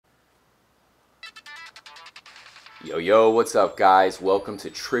Yo, what's up, guys? Welcome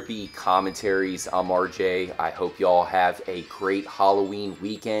to Trippy Commentaries. I'm RJ. I hope y'all have a great Halloween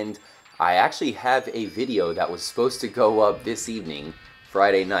weekend. I actually have a video that was supposed to go up this evening,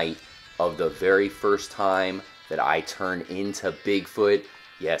 Friday night, of the very first time that I turned into Bigfoot.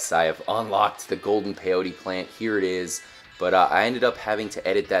 Yes, I have unlocked the golden peyote plant. Here it is. But I ended up having to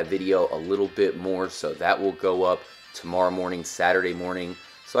edit that video a little bit more, so that will go up tomorrow morning, Saturday morning.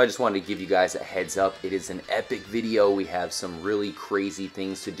 So I just wanted to give you guys a heads up. It is an epic video. We have some really crazy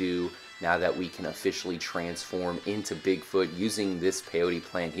things to do now that we can officially transform into Bigfoot using this peyote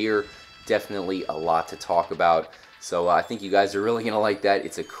plant here. Definitely a lot to talk about. So I think you guys are really going to like that.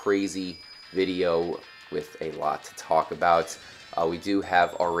 It's a crazy video with a lot to talk about. We do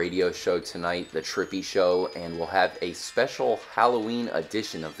have our radio show tonight, the Trippy Show, and we'll have a special Halloween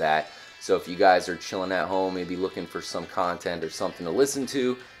edition of that. So if you guys are chilling at home, maybe looking for some content or something to listen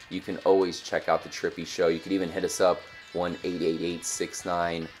to, you can always check out the Trippy Show. You can even hit us up,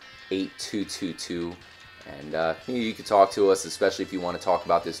 1-888-69-8222. And you can talk to us, especially if you want to talk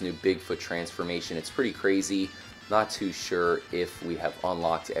about this new Bigfoot transformation. It's pretty crazy. Not too sure if we have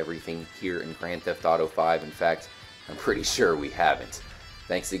unlocked everything here in Grand Theft Auto 5. In fact, I'm pretty sure we haven't.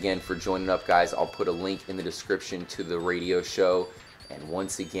 Thanks again for joining up, guys. I'll put a link in the description to the radio show. And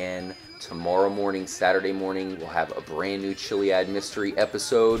once again, tomorrow morning, Saturday morning, we'll have a brand new Chiliad Mystery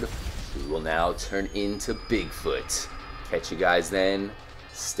episode. We will now turn into Bigfoot. Catch you guys then.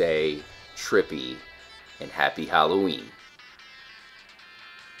 Stay trippy and happy Halloween.